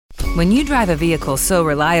When you drive a vehicle so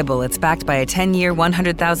reliable it's backed by a 10-year,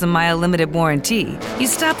 100,000-mile limited warranty, you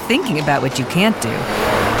stop thinking about what you can't do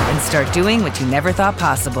and start doing what you never thought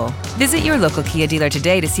possible. Visit your local Kia dealer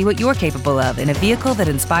today to see what you're capable of in a vehicle that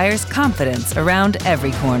inspires confidence around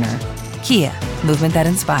every corner. Kia, movement that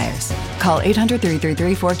inspires. Call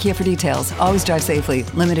 800-333-4KIA for details. Always drive safely.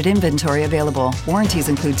 Limited inventory available. Warranties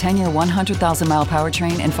include 10-year 100,000-mile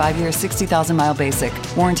powertrain and 5-year 60,000-mile basic.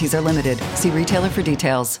 Warranties are limited. See retailer for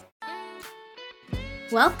details.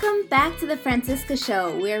 Welcome back to the Franciska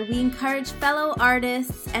Show, where we encourage fellow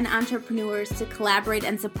artists and entrepreneurs to collaborate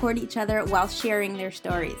and support each other while sharing their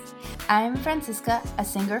stories. I am Franciska, a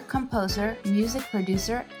singer, composer, music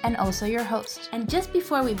producer, and also your host. And just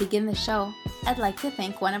before we begin the show, I'd like to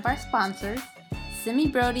thank one of our sponsors, Simi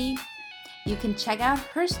Brody. You can check out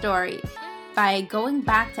her story by going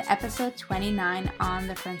back to episode 29 on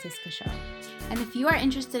the Franciska Show. And if you are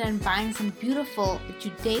interested in buying some beautiful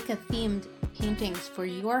Judaica-themed paintings for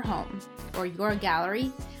your home or your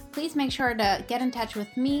gallery, please make sure to get in touch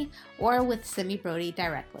with me or with Simi Brody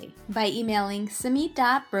directly by emailing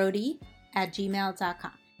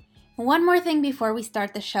simi.brody@gmail.com. One more thing before we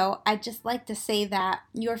start the show, I'd just like to say that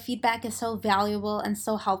your feedback is so valuable and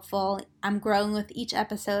so helpful. I'm growing with each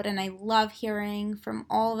episode, and I love hearing from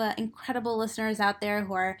all the incredible listeners out there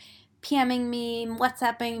who are PMing me,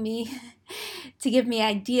 WhatsApping me to give me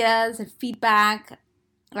ideas and feedback.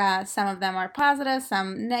 Some of them are positive,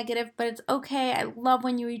 some negative, but it's okay. I love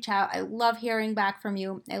when you reach out. I love hearing back from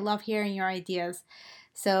you. I love hearing your ideas.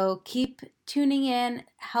 So keep tuning in.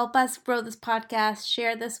 Help us grow this podcast.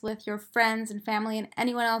 Share this with your friends and family and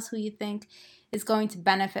anyone else who you think is going to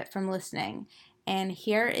benefit from listening. And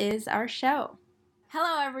here is our show.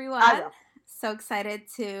 Hello, everyone. So excited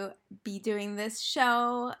to be doing this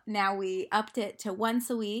show. Now we upped it to once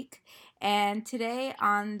a week. And today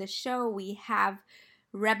on the show we have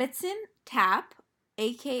Rebbetzin Tapp,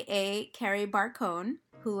 aka Kerry Bar-Cohn,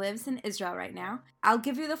 who lives in Israel right now. I'll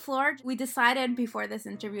give you the floor. We decided before this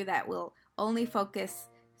interview that we'll only focus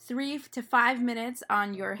 3 to 5 minutes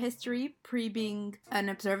on your history pre-being an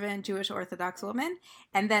observant Jewish Orthodox woman,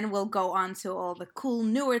 and then we'll go on to all the cool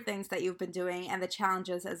newer things that you've been doing and the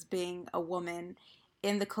challenges as being a woman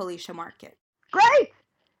in the Kolisha market. Great!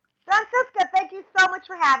 Franciska, thank you so much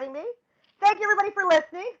for having me. Thank you everybody for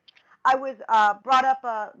listening. I was brought up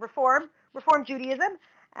Reform Judaism,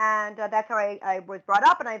 and that's how I was brought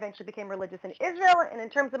up, and I eventually became religious in Israel. And in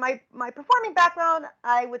terms of my performing background,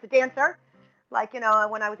 I was a dancer. Like, when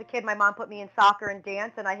I was a kid, my mom put me in soccer and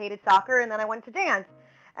dance, and I hated soccer, and then I went to dance.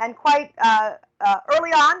 And quite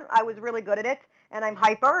early on, I was really good at it, and I'm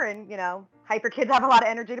hyper, and, hyper kids have a lot of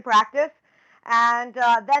energy to practice. And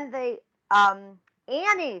then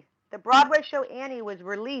Annie, the Broadway show Annie was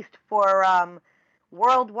released for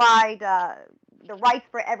worldwide, the rights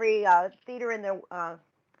for every theater in the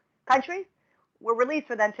country were released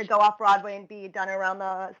for them to go off Broadway and be done around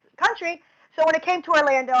the country. So when it came to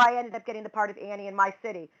Orlando, I ended up getting the part of Annie in my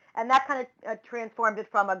city. And that kind of transformed it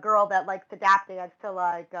from a girl that likes to tap dance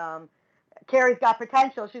to Kerry's got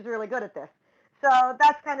potential. She's really good at this. So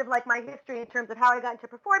that's kind of like my history in terms of how I got into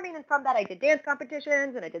performing. And from that, I did dance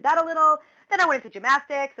competitions, and I did that a little. Then I went into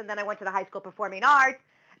gymnastics, and then I went to the high school performing arts.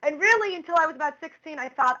 And really, until I was about 16, I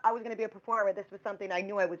thought I was going to be a performer. This was something I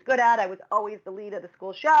knew I was good at. I was always the lead of the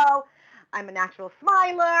school show. I'm a natural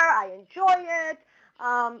smiler. I enjoy it.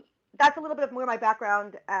 That's a little bit of more my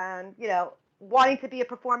background, and, wanting to be a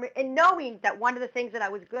performer and knowing that one of the things that I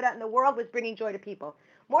was good at in the world was bringing joy to people.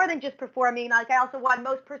 More than just performing. Like, I also want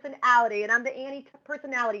most personality, and I'm the Annie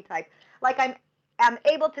personality type. Like, I'm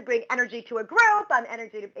able to bring energy to a group. I'm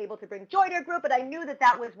able to bring joy to a group, but I knew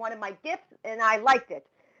that was one of my gifts, and I liked it.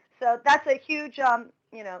 So that's a huge,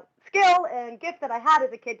 skill and gift that I had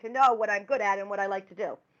as a kid to know what I'm good at and what I like to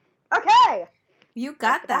do. Okay. You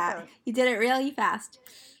got that. You did it really fast.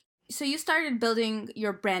 So you started building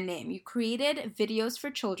your brand name. You created videos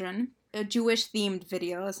for children, Jewish-themed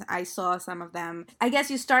videos. I saw some of them. I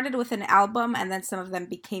guess you started with an album, and then some of them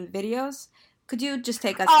became videos. Could you just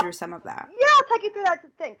take us through some of that? Yeah, I'll take you through that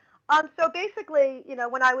thing. So basically,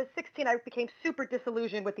 when I was 16, I became super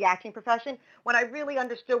disillusioned with the acting profession when I really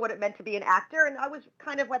understood what it meant to be an actor. And I was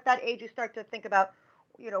kind of at that age you start to think about,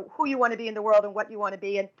 who you want to be in the world and what you want to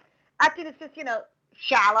be. And acting is just,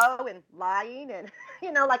 shallow and lying. And,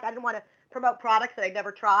 I didn't want to promote products that I'd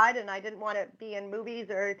never tried. And I didn't want to be in movies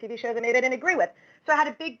or TV shows that maybe I didn't agree with. So I had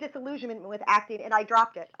a big disillusionment with acting, and I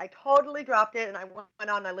dropped it. I totally dropped it. And I went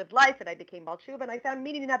on and I lived life, and I became Baal Tshuva, and I found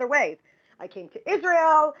meaning in other ways. I came to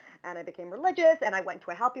Israel, and I became religious, and I went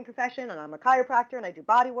to a helping profession, and I'm a chiropractor, and I do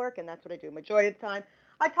body work, and that's what I do majority of the time.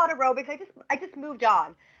 I taught aerobics. I just moved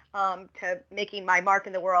on to making my mark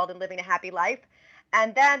in the world and living a happy life.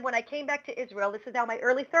 And then when I came back to Israel, this is now my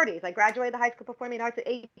early 30s. I graduated the high school performing arts at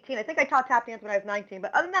 18. I think I taught tap dance when I was 19.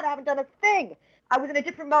 But other than that, I haven't done a thing. I was in a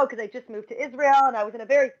different mode because I just moved to Israel, and I was in a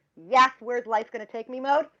very, yes, where's life going to take me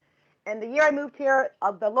mode. And the year I moved here,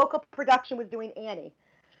 the local production was doing Annie.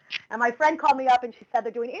 And my friend called me up and she said,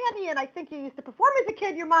 they're doing Annie, and I think you used to perform as a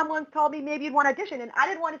kid. Your mom once told me maybe you'd want to audition. And I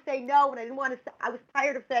didn't want to say no, and I was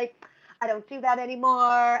tired of saying, I don't do that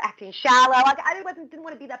anymore, acting shallow. I didn't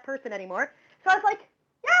want to be that person anymore. So I was like,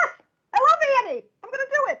 yes, I love Annie. I'm going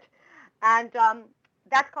to do it. And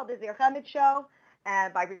that's called the Zir Hamid Show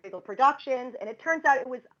by Regal Productions. And it turns out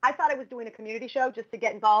I thought I was doing a community show just to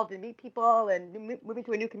get involved and meet people and moving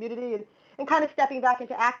to a new community and kind of stepping back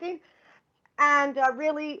into acting. And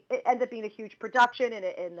really, it ended up being a huge production,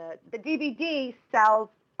 and the DVD sells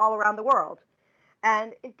all around the world.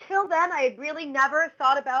 And until then, I had really never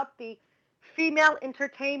thought about the female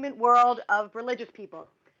entertainment world of religious people.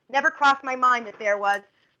 Never crossed my mind that there was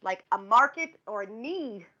like a market or a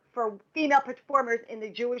need for female performers in the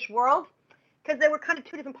Jewish world, because they were kind of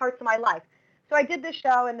two different parts of my life. So I did this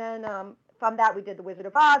show, and then from that we did The Wizard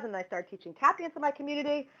of Oz, and I started teaching tap dance in my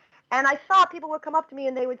community. And I saw people would come up to me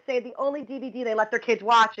and they would say the only DVD they let their kids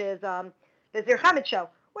watch is the Zir Hamid Show,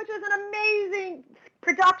 which is an amazing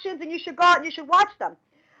productions, and you should go out and you should watch them.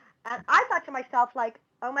 And I thought to myself, like,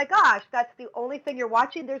 oh my gosh, that's the only thing you're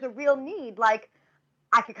watching? There's a real need. Like,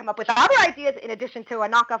 I could come up with other ideas in addition to a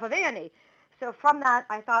knockoff of Annie. So from that,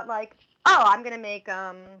 I thought, like, oh, I'm going to make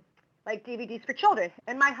like DVDs for children.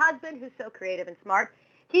 And my husband, who's so creative and smart,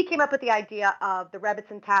 he came up with the idea of the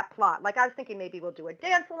Rebbetzin and Tap plot. Like, I was thinking maybe we'll do a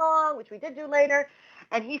dance along, which we did do later.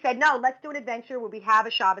 And he said, no, let's do an adventure where we have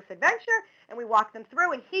a Shabbos adventure, and we walk them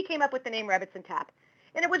through. And he came up with the name Rebbetzin and Tap.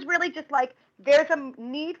 And it was really just like, there's a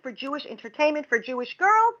need for Jewish entertainment for Jewish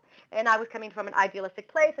girls. And I was coming from an idealistic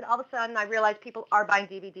place. And all of a sudden, I realized people are buying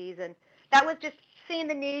DVDs. And that was just seeing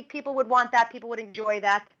the need. People would want that. People would enjoy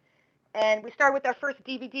that. And we started with our first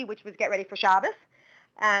DVD, which was Get Ready for Shabbos.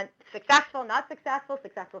 And successful, not successful,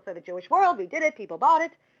 successful for the Jewish world. We did it. People bought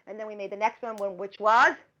it. And then we made the next one, which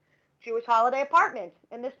was Jewish Holiday Apartment.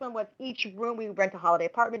 And this one was each room. We rent a holiday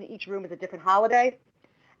apartment, and each room is a different holiday.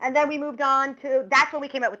 And then we moved on to, that's when we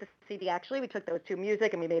came out with the CD, actually. We took those two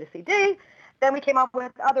music and we made a CD. Then we came up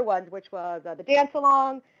with other ones, which was the dance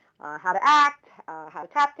along, how to act, how to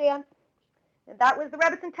tap dance. And that was the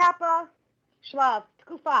Rebbetzin Tap Shlav,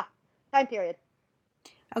 Tkufa, time period.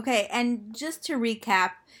 Okay, and just to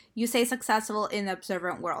recap, you say successful in the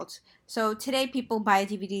observant world. So today people buy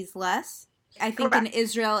DVDs less. I think Correct. In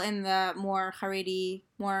Israel, in the more Haredi,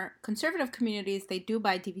 more conservative communities, they do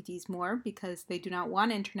buy DVDs more because they do not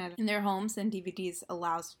want internet in their homes, and DVDs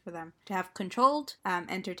allows for them to have controlled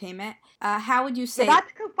entertainment. How would you say... So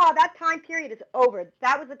that's Kufa. That time period is over.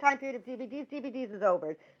 That was the time period of DVDs. DVDs is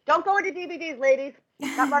over. Don't go into DVDs, ladies.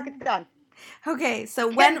 That market's done. Okay, so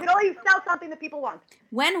You when... can only sell something that people want.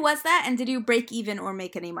 When was that, and did you break even or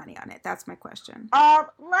make any money on it? That's my question.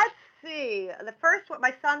 Let's see. The first one,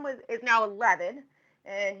 my son is now 11,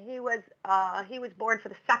 and he was born for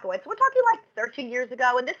the second one. So we're talking like 13 years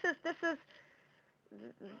ago, and this is,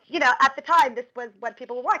 you know, at the time, this was what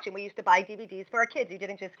people were watching. We used to buy DVDs for our kids. You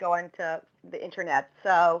didn't just go onto the internet.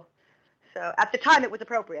 So at the time, it was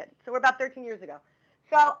appropriate. So we're about 13 years ago.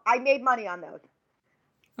 So I made money on those.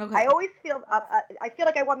 Okay. I always feel,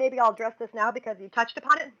 maybe I'll address this now because you touched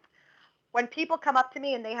upon it. When people come up to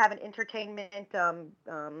me and they have an entertainment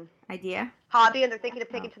idea, hobby, and they're thinking of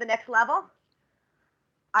taking it to the next level,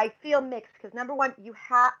 I feel mixed because, number one, you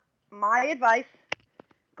have my advice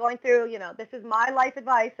going through, you know, this is my life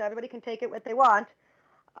advice, so everybody can take it what they want.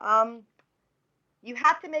 You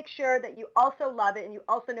have to make sure that you also love it and you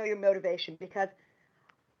also know your motivation, because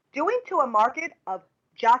doing to a market of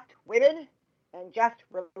just women and just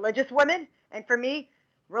religious women, and for me,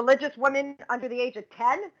 religious women under the age of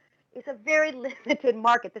 10, is a very limited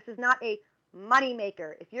market. This is not a money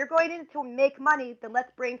maker. If you're going in to make money, then let's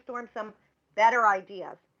brainstorm some better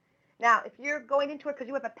ideas. Now, if you're going into it because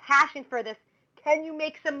you have a passion for this, can you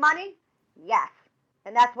make some money? Yes.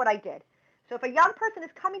 And that's what I did. So if a young person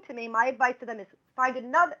is coming to me, my advice to them is find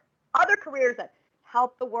other careers that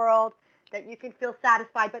help the world, that you can feel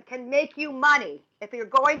satisfied, but can make you money. If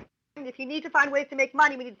you need to find ways to make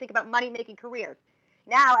money, we need to think about money-making careers.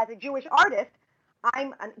 Now, as a Jewish artist,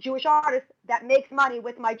 I'm a Jewish artist that makes money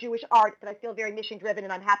with my Jewish art, that I feel very mission-driven,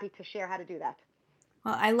 and I'm happy to share how to do that.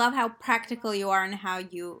 Well, I love how practical you are and how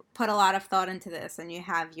you put a lot of thought into this, and you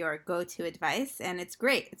have your go-to advice, and it's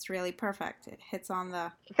great. It's really perfect. It hits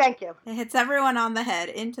Thank you. It hits everyone on the head,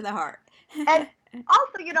 into the heart. And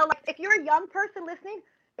also, you know, like if you're a young person listening,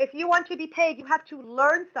 if you want to be paid, you have to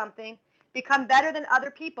learn something, become better than other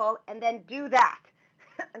people, and then do that.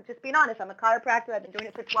 I'm just being honest. I'm a chiropractor. I've been doing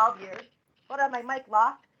it for 12 years. Hold on, my mic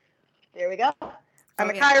locked. There we go. I'm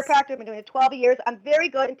a chiropractor. I've been doing it 12 years. I'm very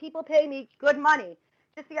good, and people pay me good money.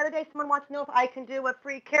 Just the other day, someone wants to know if I can do a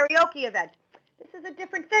free karaoke event. This is a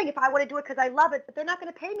different thing. If I want to do it because I love it, but they're not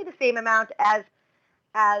going to pay me the same amount as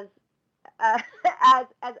as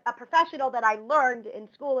a professional that I learned in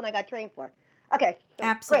school and I got trained for. Okay. So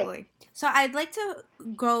Absolutely. Great. So I'd like to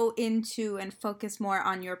go into and focus more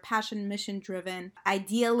on your passion, mission-driven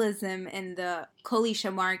idealism in the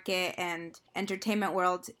Kolisha market and entertainment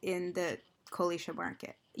world in the Kolisha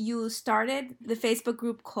market. You started the Facebook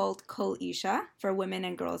group called Kolisha for women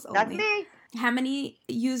and girls only. That's me. How many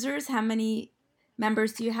users, how many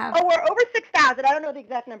members do you have? Oh, we're over 6,000. I don't know the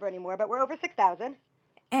exact number anymore, but we're over 6,000.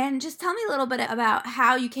 And just tell me a little bit about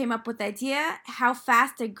how you came up with the idea, how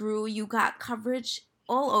fast it grew. You got coverage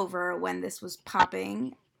all over when this was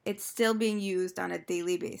popping. It's still being used on a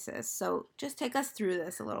daily basis. So just take us through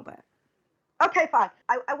this a little bit. Okay, fine.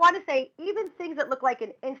 I want to say even things that look like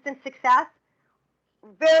an instant success,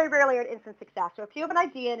 very rarely are an instant success. So if you have an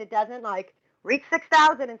idea and it doesn't reach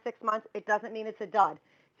 6,000 in 6 months, it doesn't mean it's a dud.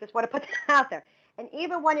 Just want to put that out there. And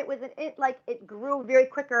even when it grew very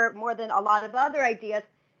quicker, more than a lot of other ideas,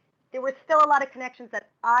 there were still a lot of connections that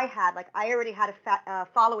I had. Like I already had a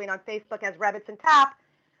following on Facebook as Revits and Tap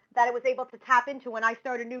that I was able to tap into when I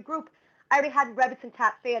started a new group. I already had Revits and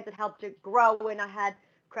Tap fans that helped it grow, and I had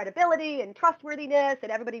credibility and trustworthiness,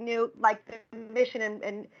 and everybody knew the mission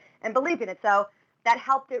and believed in it. So that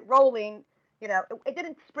helped it rolling. It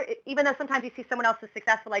didn't spring, even though sometimes you see someone else's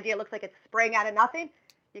successful idea, it looks like it's spraying out of nothing.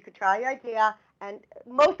 You could try your idea, and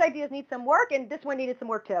most ideas need some work, and this one needed some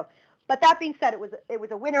work too. But that being said, it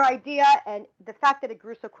was a winner idea, and the fact that it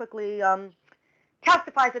grew so quickly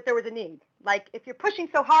testifies that there was a need. Like if you're pushing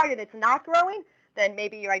so hard and it's not growing, then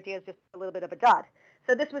maybe your idea is just a little bit of a dud.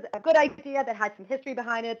 So this was a good idea that had some history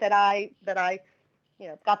behind it that I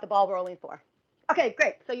got the ball rolling for. Okay,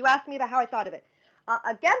 great. So you asked me about how I thought of it.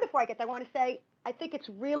 Again, before I get there, I want to say I think it's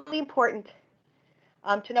really important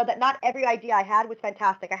to know that not every idea I had was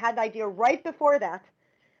fantastic. I had the idea right before that,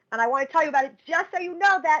 and I want to tell you about it just so you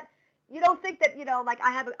know that you don't think that,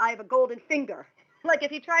 I have a golden finger. Like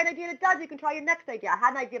if you try an idea and it does, you can try your next idea. I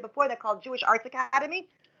had an idea before that called Jewish Arts Academy,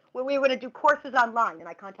 where we were going to do courses online. And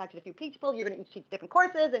I contacted a few people. You're going to each teach different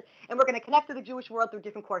courses, and we're going to connect to the Jewish world through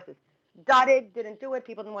different courses. Didn't do it.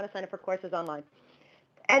 People didn't want to sign up for courses online.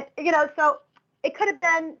 And, so it could have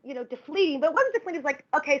been, deflating. But it wasn't deflating. It was like,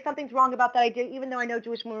 okay, something's wrong about that idea, even though I know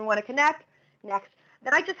Jewish women want to connect. Next.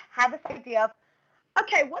 Then I just had this idea of,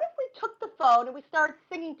 okay, what if we took the phone and we started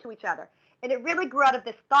singing to each other? And it really grew out of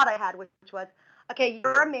this thought I had, which was, okay,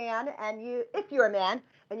 you're a man, and if you're a man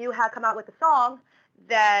and you have come out with a song,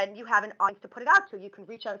 then you have an audience to put it out to. You can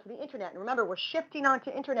reach out to the internet. And remember, we're shifting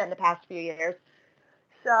onto internet in the past few years.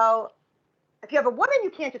 So if you have a woman, you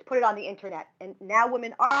can't just put it on the internet. And now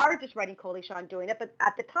women are just writing Kolisha and doing it. But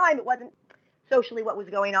at the time, it wasn't socially what was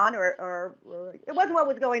going on, or it wasn't what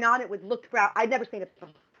was going on. It was looked for. I'd never seen it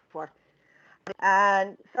before.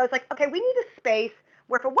 And so it's like, okay, we need a space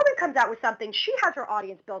where if a woman comes out with something, she has her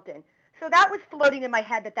audience built in. So that was floating in my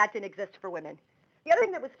head that didn't exist for women. The other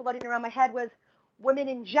thing that was floating around my head was women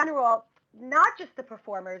in general, not just the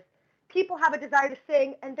performers. People have a desire to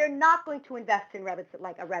sing, and they're not going to invest in Revits,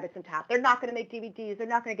 like a Revits and Tap. They're not going to make DVDs. They're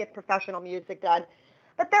not going to get professional music done.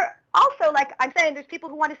 But they're also, like I'm saying, there's people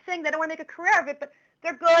who want to sing. They don't want to make a career of it, but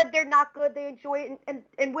they're good. They're not good. They enjoy it.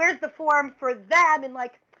 And where's the forum for them? And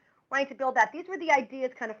wanting to build that. These were the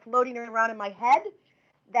ideas kind of floating around in my head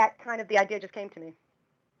that kind of the idea just came to me.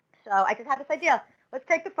 So I just had this idea. Let's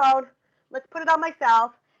take the phone, let's put it on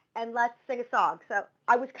myself, and let's sing a song. So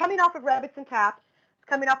I was coming off of Revits and Tap,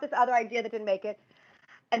 coming off this other idea that didn't make it,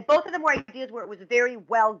 and both of them were ideas where it was very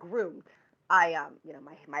well groomed.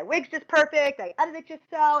 My wig's just perfect. I edited it just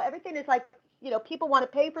so. Everything is people want to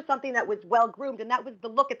pay for something that was well groomed, and that was the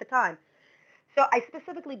look at the time. So I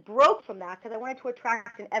specifically broke from that because I wanted to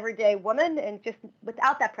attract an everyday woman and just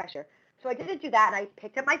without that pressure. So I didn't do that, and I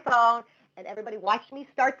picked up my phone, and everybody watched me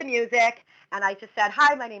start the music, and I just said,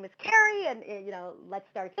 hi, my name is Kerry, and let's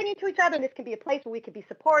start singing to each other, and this can be a place where we can be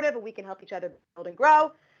supportive, and we can help each other build and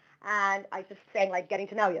grow. And I just sang getting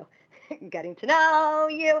to know you, getting to know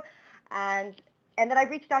you, and then I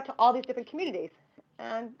reached out to all these different communities,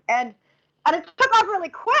 and it took off really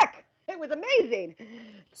quick. It was amazing.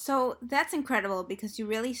 So that's incredible because you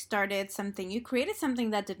really started something. You created something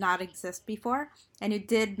that did not exist before. And you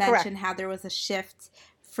did mention how there was a shift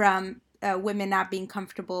from women not being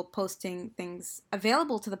comfortable posting things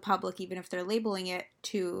available to the public, even if they're labeling it,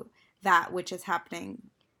 to that which is happening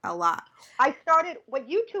a lot. I started when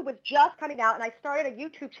YouTube was just coming out, and I started a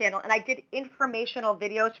YouTube channel, and I did informational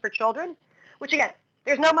videos for children, which again,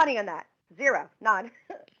 there's no money in that, zero, none,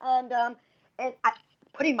 and I,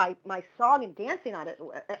 putting my song and dancing on it,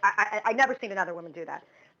 I never seen another woman do that.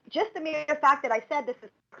 Just the mere fact that I said this is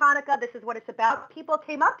Hanukkah, this is what it's about. People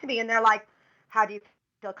came up to me and they're like, "How do you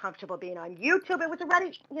feel comfortable being on YouTube?" It was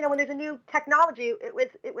already, when there's a new technology, it was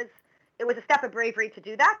a step of bravery to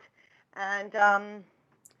do that, and.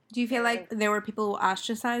 Do you feel like there were people who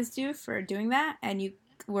ostracized you for doing that, and you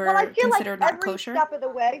were well, I feel considered like not every kosher? step of the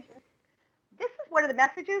way. This is one of the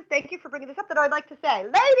messages. Thank you for bringing this up. That I'd like to say,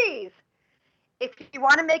 ladies, if you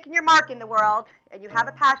want to make your mark in the world and you have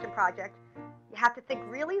a passion project, you have to think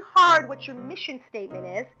really hard what your mission statement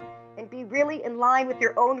is, and be really in line with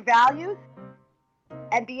your own values,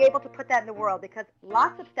 and be able to put that in the world. Because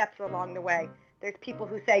lots of steps are along the way. There's people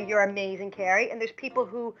who say you're amazing, Kerry, and there's people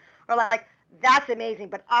who are like, that's amazing,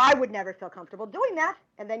 but I would never feel comfortable doing that.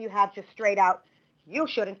 And then you have just straight out, you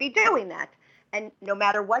shouldn't be doing that. And no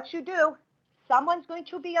matter what you do, someone's going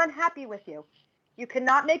to be unhappy with you. You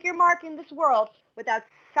cannot make your mark in this world without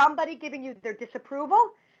somebody giving you their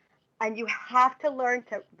disapproval, and you have to learn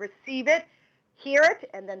to receive it, hear it,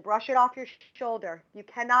 and then brush it off your shoulder. You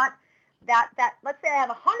cannot, let's say I have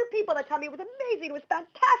 100 people that tell me it was amazing, it was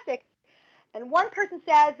fantastic, and one person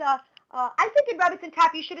says, I think in Rebbitzin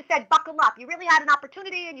Tap you should have said buckle up. You really had an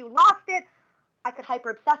opportunity and you lost it. I could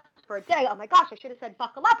hyper-obsess for a day. Oh my gosh, I should have said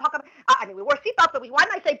buckle up. I mean, we wore seatbelts, but why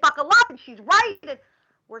didn't I say buckle up? And she's right. And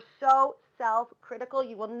we're so self-critical.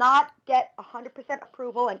 You will not get 100%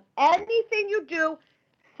 approval. And anything you do,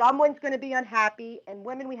 someone's going to be unhappy. And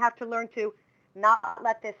women, we have to learn to not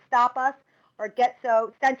let this stop us or get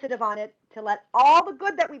so sensitive on it, to let all the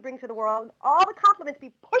good that we bring to the world, all the compliments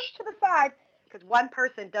be pushed to the side because one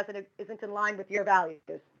person isn't in line with your values.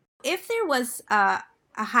 If there was a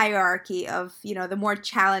hierarchy of, the more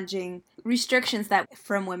challenging restrictions that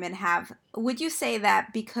from women have, would you say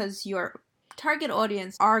that because your target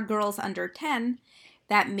audience are girls under 10,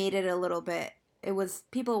 that made it a little bit,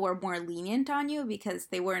 people were more lenient on you because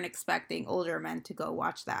they weren't expecting older men to go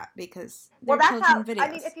watch that because they're children videos?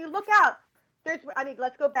 I mean, if you look out,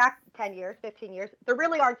 let's go back 10 years, 15 years. There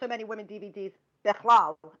really aren't so many women DVDs at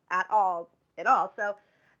all. So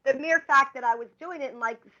the mere fact that I was doing it, and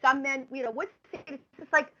like some men, would say,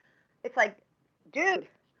 it's like, dude,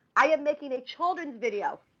 I am making a children's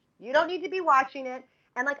video. You don't need to be watching it.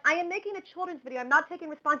 And like, I am making a children's video. I'm not taking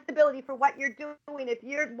responsibility for what you're doing. If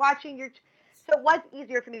you're watching so it was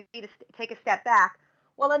easier for me to take a step back.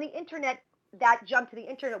 Well, on the internet, that jump to the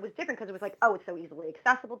internet was different because it was like, oh, it's so easily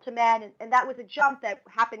accessible to men. And that was a jump that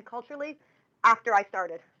happened culturally after I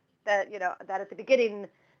started. That at the beginning,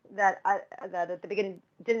 that at the beginning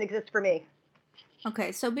didn't exist for me.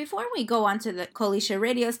 Okay, so before we go on to the Kolisha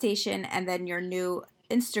radio station and then your new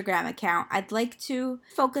Instagram account, I'd like to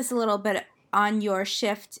focus a little bit on your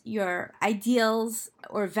shift, your ideals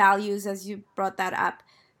or values, as you brought that up.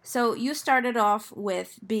 So you started off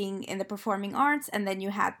with being in the performing arts, and then you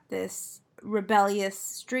had this rebellious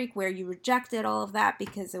streak where you rejected all of that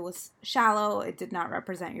because it was shallow, it did not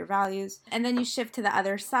represent your values. And then you shift to the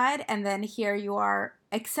other side, and then here you are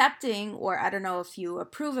accepting, or I don't know if you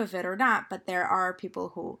approve of it or not, but there are people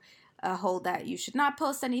who hold that you should not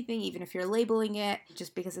post anything, even if you're labeling it,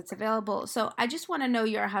 just because it's available. So I just want to know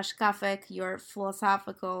your hashkafic, your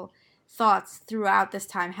philosophical thoughts throughout this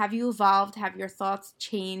time. Have you evolved? Have your thoughts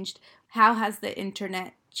changed? How has the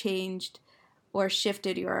internet changed or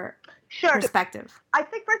shifted your perspective? I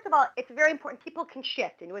think, first of all, it's very important. People can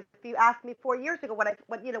shift. And if you asked me 4 years ago,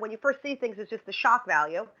 when you first see things, it's just the shock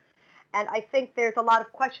value. And I think there's a lot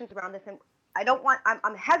of questions around this. And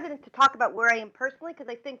I'm hesitant to talk about where I am personally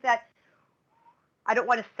because I think that I don't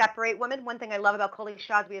want to separate women. One thing I love about Koli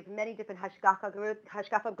Shah is we have many different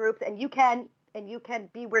hashkafa groups, and you can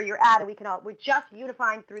be where you're at, and we're just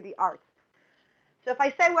unifying through the arts. So if I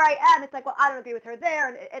say where I am, it's like, well, I don't agree with her there,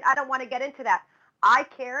 and I don't want to get into that.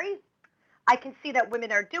 Kerry, I can see that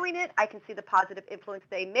women are doing it. I can see the positive influence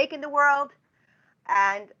they make in the world,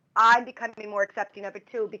 and I'm becoming more accepting of it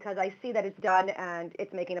too because I see that it's done and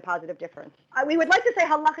it's making a positive difference. We would like to say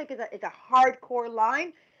halachic is a hardcore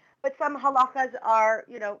line, but some halachas are,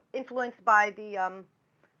 influenced by the,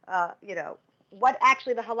 what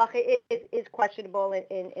actually the halacha is questionable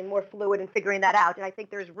and more fluid in figuring that out. And I think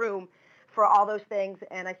there's room for all those things,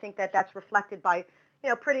 and I think that that's reflected by,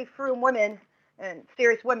 pretty frum women and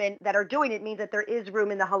serious women that are doing it means that there is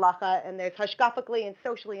room in the halacha, and there's hashkafically and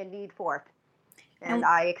socially a need for it. And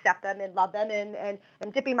I accept them and love them and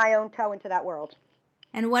dipping my own toe into that world.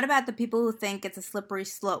 And what about the people who think it's a slippery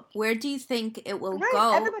slope? Where do you think it will Right,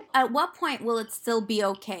 go? everybody. At what point will it still be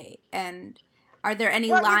okay? And are there any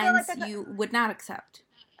Well, lines like you would not accept?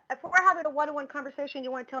 if we're having a one-on-one conversation,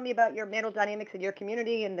 you want to tell me about your mental dynamics in your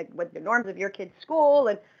community and what the norms of your kid's school,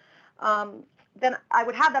 and then I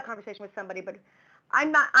would have that conversation with somebody. But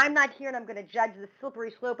I'm not here, and I'm going to judge the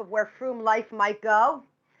slippery slope of where frum life might go.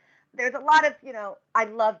 There's a lot of, I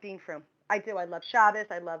love being frum. I do. I love Shabbos.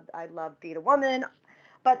 I love being a woman.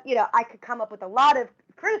 But, I could come up with a lot of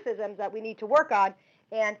criticisms that we need to work on.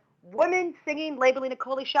 And women singing, labeling a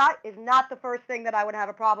Koli shot is not the first thing that I would have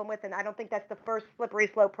a problem with. And I don't think that's the first slippery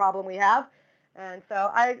slope problem we have. And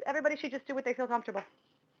so everybody should just do what they feel comfortable.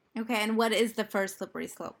 Okay, and what is the first slippery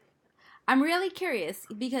slope? I'm really curious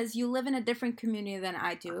because you live in a different community than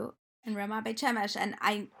I do in Ramat Beit Shemesh, and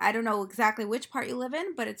I don't know exactly which part you live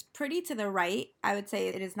in, but it's pretty to the right. I would say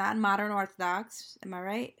it is not modern Orthodox. Am I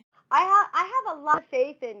right? I have a lot of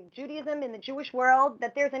faith in Judaism, in the Jewish world,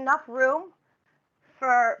 that there's enough room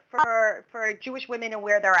for Jewish women and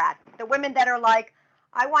where they're at. The women that are like,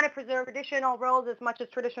 I want to preserve traditional roles as much as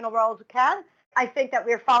traditional roles can. I think that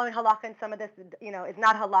we're following halakha, and some of this, is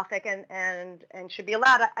not halakhic and should be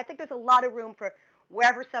allowed. I think there's a lot of room for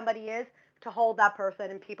wherever somebody is to hold that person,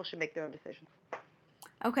 and people should make their own decisions.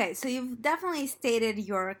 Okay, so you've definitely stated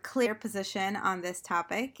your clear position on this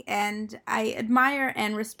topic, and I admire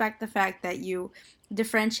and respect the fact that you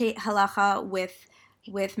differentiate halacha with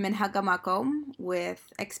minhag hamakom,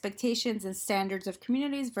 with expectations and standards of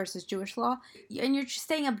communities versus Jewish law, and you're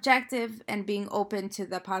staying objective and being open to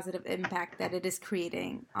the positive impact that it is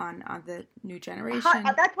creating on the new generation.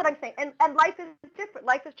 That's what I'm saying, and life is different.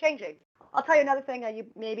 Life is changing. I'll tell you another thing. You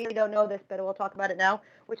maybe don't know this, but we'll talk about it now.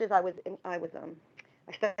 Which is I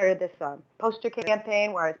started this poster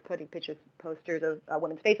campaign where I was putting posters of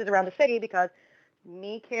women's faces around the city because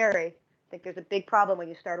Kerry, I think there's a big problem when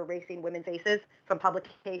you start erasing women's faces from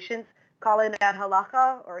publications, calling that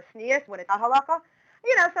halakha or sneas when it's not halakha.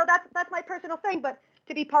 So that's my personal thing. But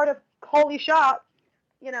to be part of Holy Shop,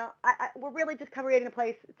 we're really just creating a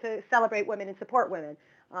place to celebrate women and support women.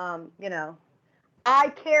 I,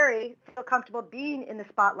 Kerry, feel comfortable being in the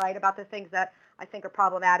spotlight about the things that I think are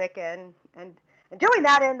problematic and doing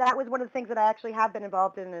that, and that was one of the things that I actually have been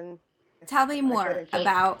involved in. And tell me more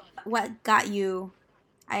about what got you.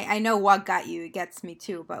 I know what got you. It gets me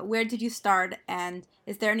too. But where did you start, and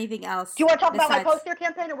is there anything else? Do you want to talk about my poster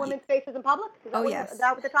campaign of women's faces in public? Yes. Is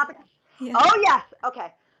that what the topic? Yeah. Oh, yes.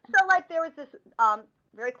 Okay. So, there was this,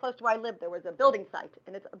 very close to where I lived, there was a building site,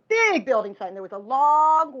 and it's a big building site, and there was a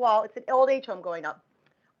long wall. It's an old age home going up.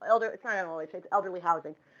 It's not an old age, it's elderly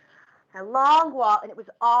housing. A long wall, and it was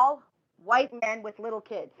all white men with little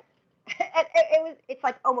kids. And it's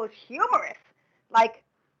like almost humorous. Like,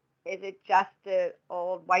 is it just an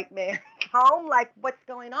old white man's home? Like, what's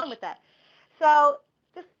going on with that? So,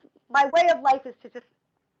 just my way of life is to just,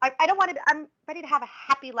 I don't want to, I'm ready to have a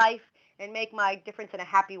happy life and make my difference in a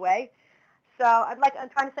happy way. So I'm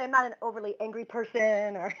trying to say I'm not an overly angry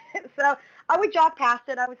person, so I would jog past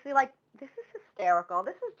it. I would see this is hysterical.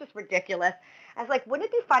 This is just ridiculous. I was like, wouldn't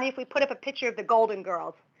it be funny if we put up a picture of the Golden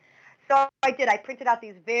Girls? So I did. I printed out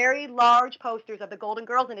these very large posters of the Golden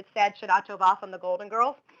Girls, and it said Shana Tova from the Golden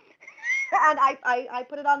Girls. And I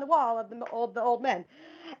put it on the wall of the old men. And,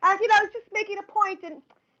 I was just making a point, and,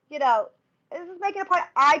 this is making a point.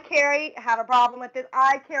 I, Kerry, have a problem with this.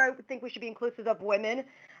 I, Kerry, think we should be inclusive of women.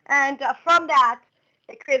 And from that,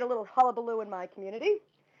 it created a little hullabaloo in my community.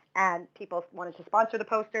 And people wanted to sponsor the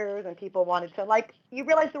posters, and people wanted to, you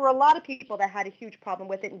realize there were a lot of people that had a huge problem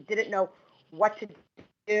with it and didn't know what to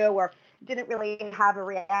do or didn't really have a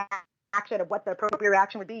reaction of what the appropriate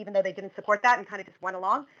reaction would be, even though they didn't support that and kind of just went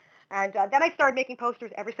along. And then I started making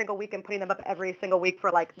posters every single week and putting them up every single week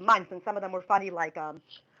for, months. And some of them were funny,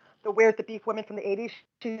 the Where's the Beef woman from the 80s.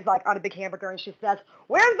 She's, on a big hamburger, and she says,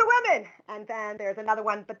 where's the women? And then there's another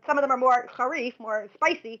one, but some of them are more harif, more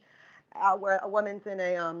spicy, where a woman's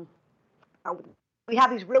in we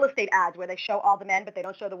have these real estate ads where they show all the men, but they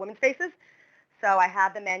don't show the women's faces. So I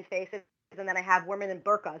have the men's faces, and then I have women in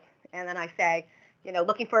burqas. And then I say,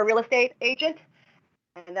 looking for a real estate agent.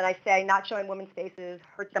 And then I say, not showing women's faces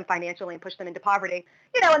hurts them financially and push them into poverty.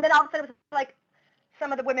 And then all of a sudden it was like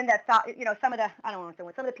some of the women that thought, some of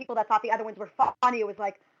the people that thought the other ones were funny. It was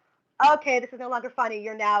like, okay, this is no longer funny.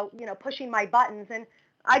 You're now, pushing my buttons. And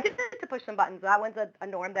I did to push some buttons. That one's a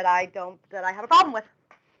norm that I have a problem with.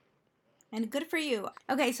 And good for you.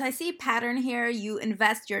 Okay, so I see a pattern here. You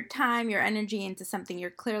invest your time, your energy into something you're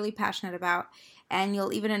clearly passionate about, and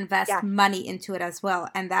you'll even invest money into it as well.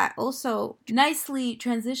 And that also nicely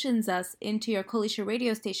transitions us into your Kol Isha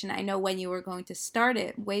radio station. I know when you were going to start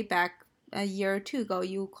it way back a year or two ago,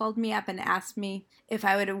 you called me up and asked me if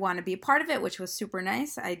I would want to be a part of it, which was super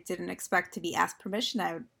nice. I didn't expect to be asked permission.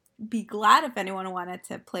 I would be glad if anyone wanted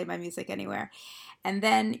to play my music anywhere. And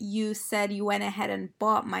then you said you went ahead and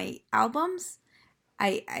bought my albums.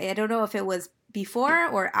 I don't know if it was before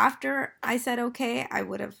or after I said okay.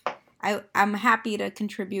 I'm happy to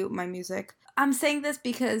contribute my music. I'm saying this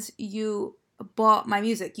because you bought my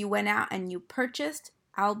music. You went out and you purchased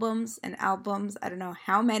albums and albums, I don't know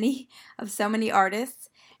how many, of so many artists,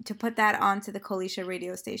 to put that onto the Kolisha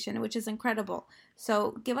radio station, which is incredible.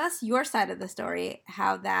 So give us your side of the story,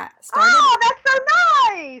 how that started. Oh, that's so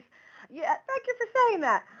nice. Yeah, thank you for saying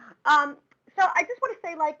that. So I just want to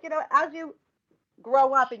say, like, as you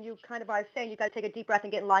grow up and you kind of, I was saying, you got to take a deep breath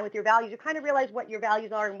and get in line with your values. You kind of realize what your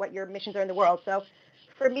values are and what your missions are in the world. So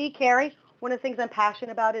for me, Kerry, one of the things I'm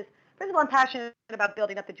passionate about is, first of all, I'm passionate about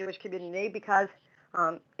building up the Jewish community because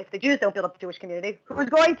if the Jews don't build up the Jewish community, who's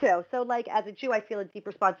going to? So, like, as a Jew, I feel a deep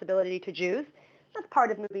responsibility to Jews. That's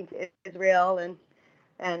part of moving to Israel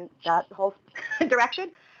and that whole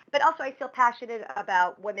direction. But also, I feel passionate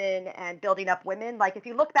about women and building up women. Like, if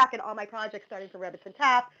you look back at all my projects, starting from Rebbetzin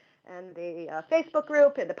Tap and the Facebook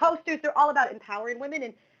group and the posters, they're all about empowering women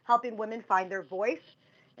and helping women find their voice.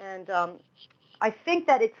 And I think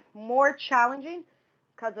that it's more challenging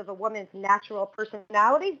because of a woman's natural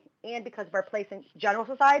personality and because of our place in general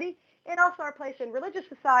society and also our place in religious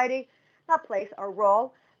society, not place, our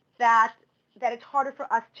role, that it's harder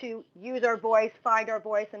for us to use our voice, find our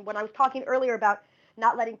voice. And when I was talking earlier about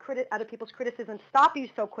not letting other people's criticism stop you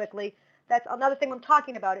so quickly, that's another thing I'm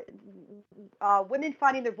talking about. Women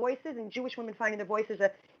finding their voices and Jewish women finding their voices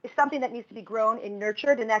is something that needs to be grown and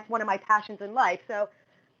nurtured, and that's one of my passions in life. So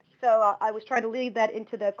I was trying to lead that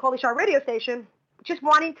into the Kolisha radio station, just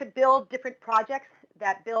wanting to build different projects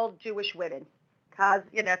that build Jewish women. Because,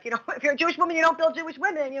 if you're a Jewish woman, you don't build Jewish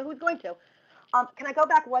women, who's going to? Can I go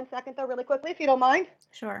back 1 second, though, really quickly, if you don't mind?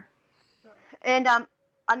 Sure. And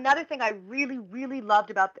another thing I really, really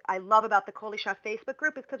love about the Kolisha Facebook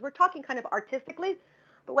group is because we're talking kind of artistically,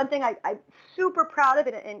 but one thing I'm super proud of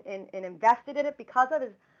and invested in it because of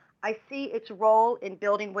is I see its role in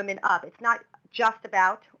building women up. It's not just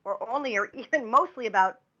about, or only, or even mostly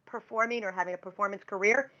about performing or having a performance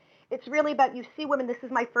career. It's really about, you see women, this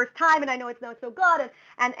is my first time and I know it's not so good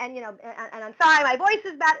and I'm sorry, my voice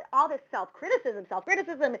is bad, all this self-criticism,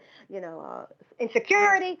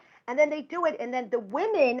 insecurity, and then they do it and then the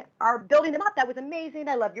women are building them up. That was amazing.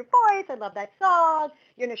 I love your voice. I love that song.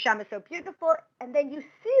 Your neshama is so beautiful. And then you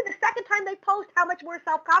see the second time they post how much more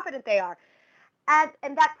self-confident they are.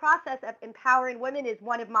 And that process of empowering women is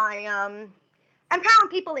one of my, empowering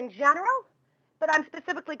people in general, but I'm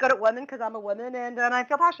specifically good at women because I'm a woman and I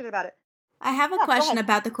feel passionate about it. I have a question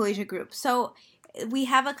about the Kolisha group. So we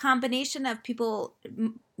have a combination of people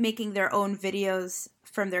making their own videos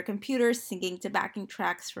from their computers, singing to backing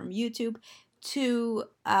tracks from YouTube, to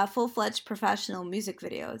full-fledged professional music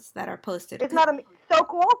videos that are posted. Isn't that so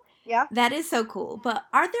cool? Yeah. That is so cool. But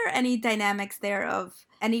are there any dynamics there of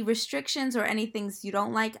any restrictions or any things you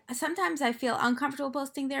don't like? Sometimes I feel uncomfortable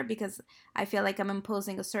posting there because I feel like I'm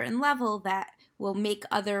imposing a certain level that will make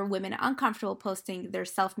other women uncomfortable posting their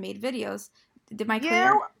self-made videos. Am I clear?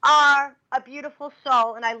 You are a beautiful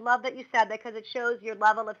soul, and I love that you said that because it shows your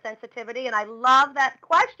level of sensitivity, and I love that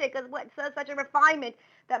question because it's such a refinement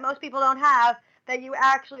that most people don't have, that you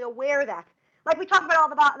actually aware that. Like we talk about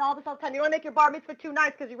all this all the time. You want to make your bar mitzvah too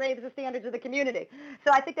nice because you raise the standards of the community.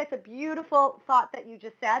 So I think that's a beautiful thought that you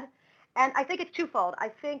just said. And I think it's twofold. I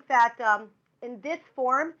think that in this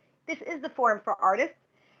forum, this is the forum for artists.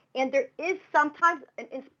 And there is sometimes an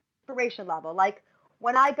inspiration level. Like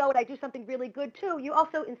when I go and I do something really good too, you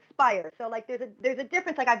also inspire. So like there's a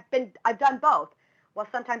difference. Like I've done both. Well,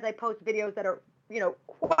 sometimes I post videos that are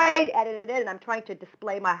quite edited, and I'm trying to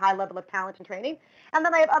display my high level of talent and training. And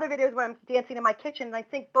then I have other videos where I'm dancing in my kitchen, and I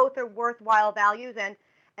think both are worthwhile values, and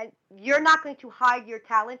you're not going to hide your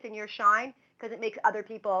talent and your shine because it makes other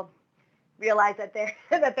people realize that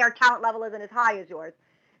their talent level isn't as high as yours.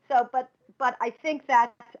 So, but I think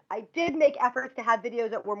that I did make efforts to have videos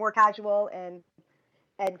that were more casual and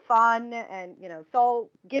fun and, soul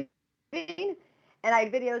giving, and I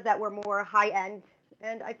had videos that were more high end.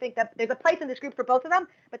 And I think that there's a place in this group for both of them,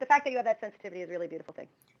 but the fact that you have that sensitivity is a really beautiful thing.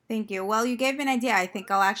 Thank you. Well, you gave me an idea. I think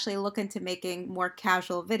I'll actually look into making more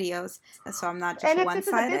casual videos, so I'm not just one-sided. And if this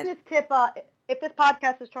is a business tip, if this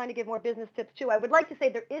podcast is trying to give more business tips too, I would like to say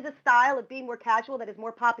there is a style of being more casual that is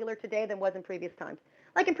more popular today than was in previous times.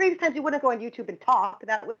 Like in previous times, you wouldn't go on YouTube and talk.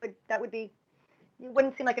 That would be, you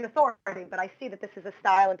wouldn't seem like an authority. But I see that this is a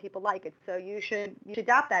style and people like it, so you should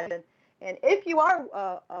adapt that And if you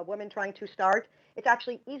are a woman trying to start, it's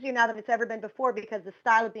actually easier now than it's ever been before because the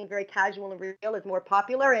style of being very casual and real is more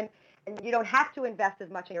popular, and you don't have to invest as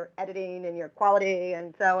much in your editing and your quality,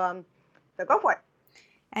 and so go for it.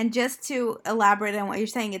 And just to elaborate on what you're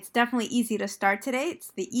saying, it's definitely easy to start today.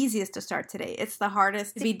 It's the easiest to start today. It's the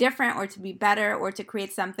hardest to be different or to be better or to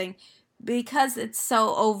create something because it's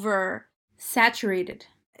so oversaturated.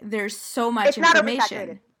 There's so much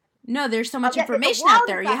information. No, there's so much information out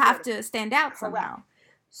there. You have to stand out somehow.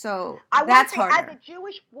 So that's harder. As a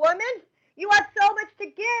Jewish woman, you have so much to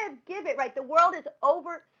give. Give it, right? The world is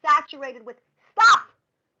oversaturated with stuff.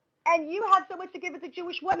 And you have so much to give as a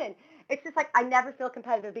Jewish woman. It's just like, I never feel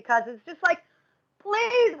competitive because it's just like,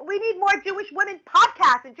 please, we need more Jewish women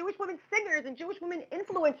podcasts and Jewish women singers and Jewish women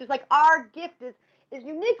influencers. Like, our gift is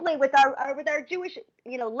uniquely with our Jewish,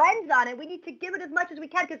 lens on it. We need to give it as much as we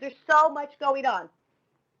can because there's so much going on.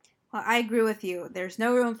 Well, I agree with you. There's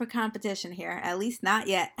no room for competition here, at least not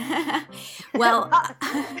yet. Well,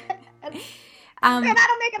 and I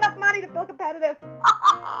don't make enough money to feel competitive.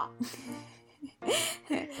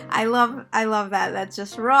 I love that. That's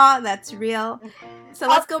just raw. That's real. So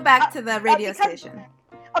let's go back to the radio station.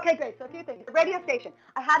 Okay, great. So a few things. The radio station.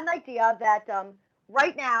 I had an idea that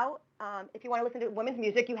right now, if you want to listen to women's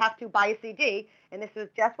music, you have to buy a CD. And this is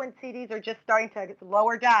just when CDs are just starting to get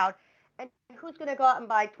lower down. And who's going to go out and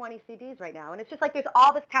buy 20 CDs right now? And it's just like there's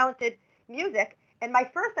all this talented music. And my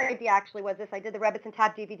first idea actually was this. I did the Rebbetzin and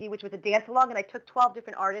Tap DVD, which was a dance along, and I took 12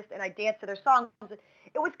 different artists and I danced to their songs.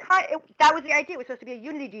 It was that was the idea. It was supposed to be a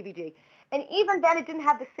unity DVD. And even then it didn't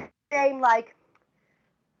have the same, I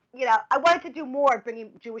wanted to do more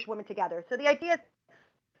bringing Jewish women together. So the idea is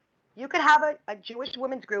you could have a Jewish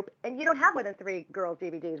women's group and you don't have more than 3 girls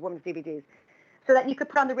DVDs, women's DVDs, so that you could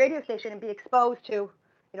put on the radio station and be exposed to,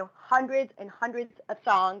 hundreds and hundreds of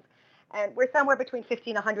songs. And we're somewhere between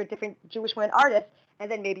 50 and 100 different Jewish women artists, and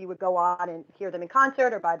then maybe you would go on and hear them in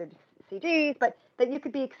concert or buy their CDs, but that you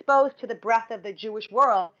could be exposed to the breadth of the Jewish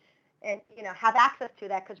world and, have access to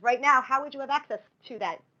that. Because right now, how would you have access to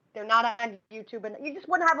that? They're not on YouTube, and you just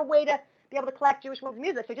wouldn't have a way to be able to collect Jewish women's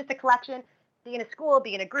music. So just a collection, be in a school,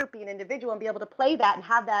 be in a group, be an individual, and be able to play that and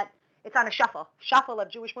have that. It's on a shuffle of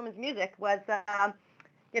Jewish women's music was,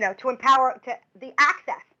 to empower the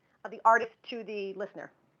access of the artist to the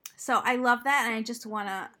listener. So I love that, and I just want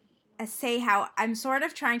to say how I'm sort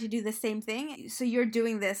of trying to do the same thing. So you're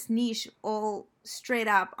doing this niche all straight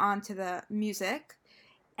up onto the music.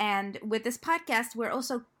 And with this podcast, we're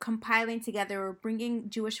also compiling together, we're bringing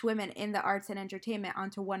Jewish women in the arts and entertainment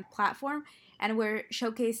onto one platform, and we're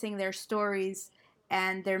showcasing their stories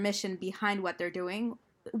and their mission behind what they're doing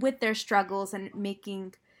with their struggles and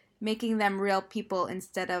making them real people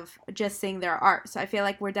instead of just seeing their art. So I feel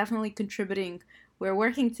like we're definitely contributing. We're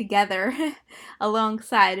working together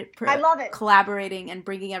alongside, I love it. Collaborating and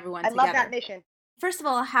bringing everyone together. I love that mission. First of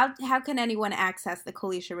all, how can anyone access the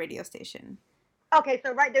Kolisha radio station? Okay,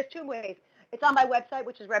 so there's 2 ways. It's on my website,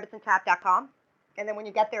 which is rebbetzintap.com, and then when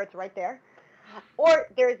you get there, it's right there. Or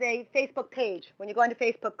there's a Facebook page. When you go into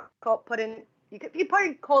Facebook, if you put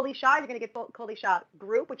in Kolisha, you're going to get Kolisha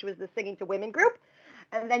group, which was the Singing to Women group,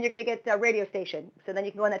 and then you're going to get the radio station. So then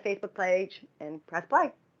you can go on that Facebook page and press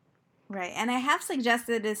play. Right, and I have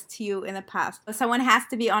suggested this to you in the past. Someone has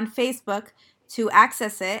to be on Facebook to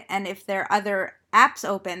access it, and if there are other apps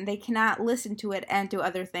open, they cannot listen to it and do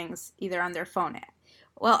other things, either on their phone.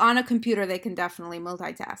 Well, on a computer, they can definitely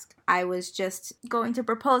multitask. I was just going to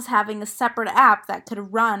propose having a separate app that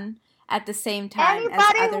could run at the same time as other things.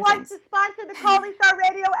 Anybody who wants to sponsor the Kolisha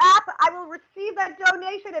radio app, I will receive that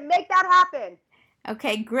donation and make that happen.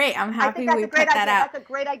 Okay, great. I'm happy we put that out. That's a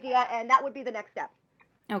great idea, and that would be the next step.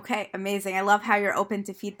 Okay, amazing. I love how you're open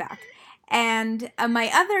to feedback. And my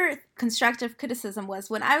other constructive criticism was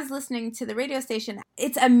when I was listening to the radio station,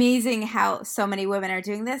 it's amazing how so many women are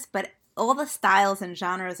doing this, but all the styles and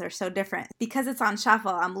genres are so different. Because it's on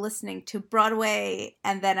shuffle, I'm listening to Broadway,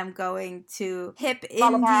 and then I'm going to hip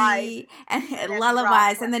indie and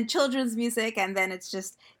lullabies, and then children's music, and then it's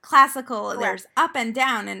just classical. Correct. There's up and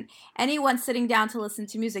down, and anyone sitting down to listen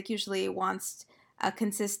to music usually wants a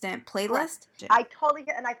consistent playlist. Correct. I totally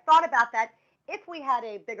get, and I thought about that. If we had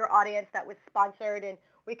a bigger audience that was sponsored, and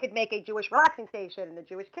we could make a Jewish relaxing station, and a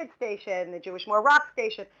Jewish kids station, and a Jewish more rock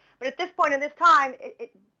station. But at this point in this time,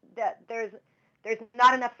 there's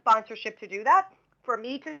not enough sponsorship to do that, for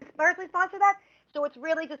me to personally sponsor that. So it's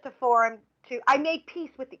really just a forum I made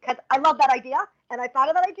peace with it, because I love that idea, and I thought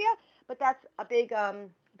of that idea, but that's a big,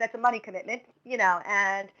 that's a money commitment,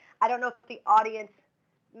 and I don't know if the audience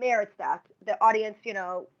merits that. The audience,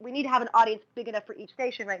 we need to have an audience big enough for each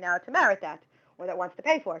station right now to merit that, or that wants to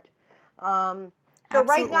pay for it. So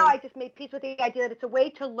right now, I just made peace with the idea that it's a way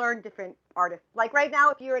to learn different artists. Like right now,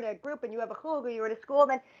 if you're in a group and you have a chug or you're in a school,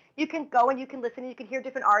 then you can go and you can listen and you can hear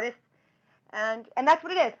different artists. And that's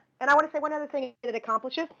what it is. And I want to say one other thing that it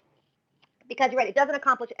accomplishes, because you're right, it doesn't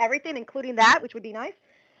accomplish everything, including that, which would be nice.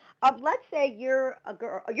 Let's say you're a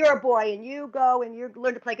girl, you're a boy, and you go and you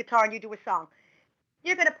learn to play guitar and you do a song.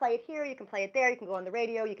 You're going to play it here, you can play it there, you can go on the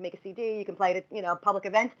radio, you can make a CD, you can play it at, public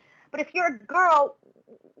events. But if you're a girl,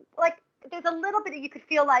 like, there's a little bit that you could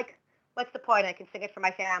feel like, what's the point? I can sing it for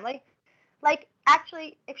my family. Like,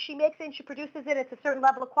 actually, if she makes it and she produces it at a certain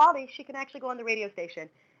level of quality, she can actually go on the radio station.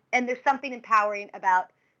 And there's something empowering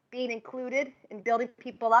about being included and building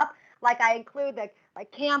people up. Like I include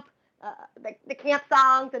camp, the camp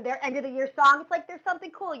songs and their end of the year song. It's like there's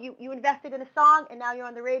something cool. You invested in a song and now you're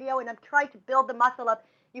on the radio, and I'm trying to build the muscle of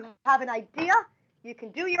you have an idea, you can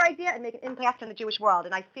do your idea and make an impact on the Jewish world.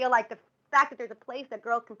 And I feel like the fact that there's a place that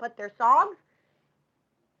girls can put their songs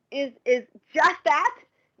is just that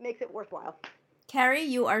makes it worthwhile. Kerry,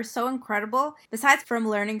 you are so incredible. Besides from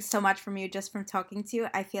learning so much from you just from talking to you,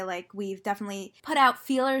 I feel like we've definitely put out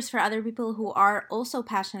feelers for other people who are also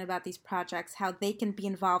passionate about these projects, how they can be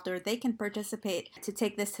involved or they can participate to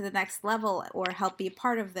take this to the next level or help be a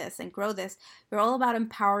part of this and grow this. We're all about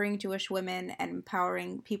empowering Jewish women and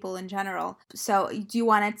empowering people in general. So do you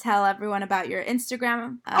want to tell everyone about your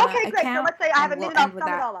Instagram Okay, great. account? So let's say I have a minute, I'll sum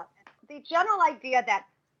it all up. The general idea that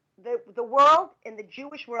the world and the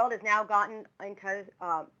Jewish world has now gotten into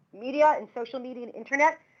media and social media and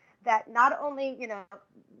internet, that not only,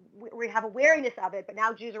 we have awareness of it, but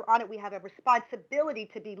now Jews are on it, we have a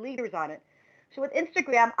responsibility to be leaders on it. So with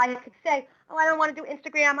Instagram, I could say, I don't want to do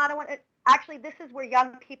Instagram, I don't want to. Actually, this is where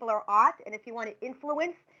young people are at, and if you want to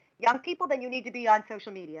influence young people, then you need to be on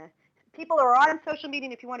social media. People are on social media,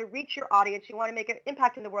 and if you want to reach your audience, you want to make an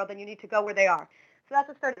impact in the world, then you need to go where they are. So that's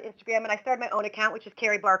what started Instagram, and I started my own account, which is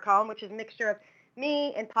Kerry Bar-Cohn, which is a mixture of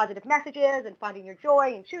me and positive messages and finding your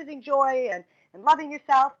joy and choosing joy and loving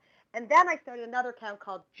yourself. And then I started another account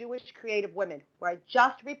called Jewish Creative Women, where I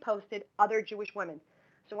just reposted other Jewish women.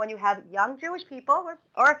 So when you have young Jewish people,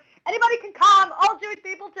 or anybody can come, all Jewish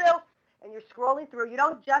people too, and you're scrolling through, you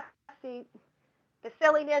don't just see the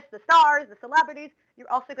silliness, the stars, the celebrities, you're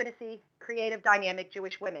also going to see creative, dynamic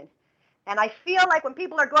Jewish women. And I feel like when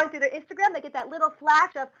people are going through their Instagram, they get that little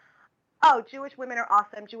flash of, oh, Jewish women are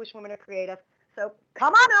awesome, Jewish women are creative. So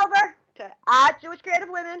come on over to @Jewish Creative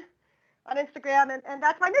Women on Instagram, and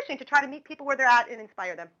that's my mission, to try to meet people where they're at and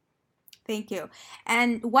inspire them. Thank you.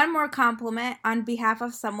 And one more compliment on behalf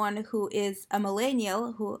of someone who is a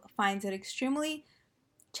millennial who finds it extremely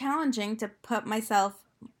challenging to put myself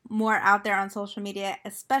more out there on social media,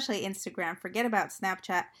 especially Instagram. Forget about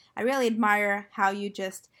Snapchat. I really admire how you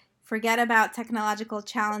just forget about technological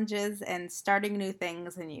challenges and starting new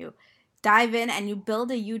things, and you dive in and you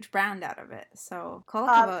build a huge brand out of it. So, kol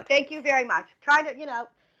hakavod. Thank you very much. Trying to,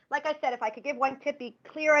 like I said, if I could give one tip, be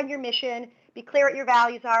clear on your mission, be clear what your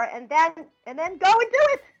values are, and then go and do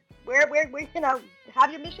it. Where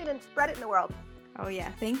have your mission and spread it in the world. Oh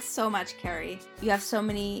yeah, thanks so much, Kerry. You have so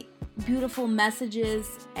many beautiful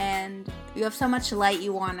messages, and you have so much light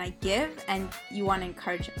you want to give, and you want to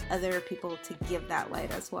encourage other people to give that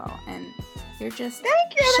light as well. And you're just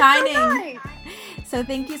shining. So nice. So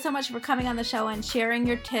thank you so much for coming on the show and sharing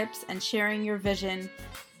your tips and sharing your vision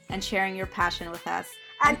and sharing your passion with us.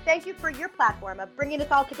 And thank you for your platform of bringing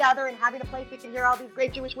us all together and having a place we can hear all these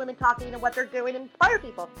great Jewish women talking and what they're doing and inspire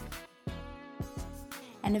people.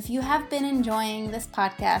 And if you have been enjoying this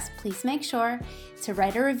podcast, please make sure to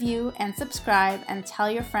write a review and subscribe and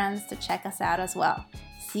tell your friends to check us out as well.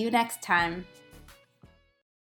 See you next time.